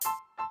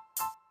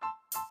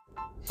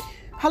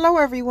Hello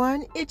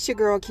everyone, it's your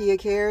girl Kia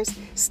Cares.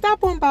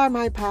 Stop on by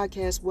my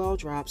podcast Well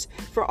Drops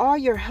for all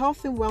your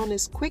health and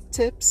wellness quick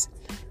tips,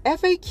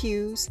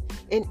 FAQs,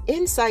 and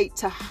insight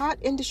to hot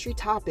industry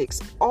topics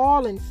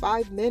all in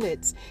 5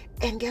 minutes.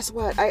 And guess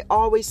what? I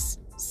always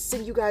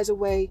send you guys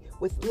away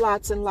with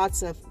lots and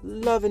lots of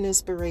love and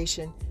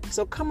inspiration.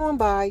 So come on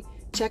by,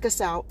 check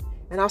us out,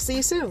 and I'll see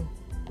you soon.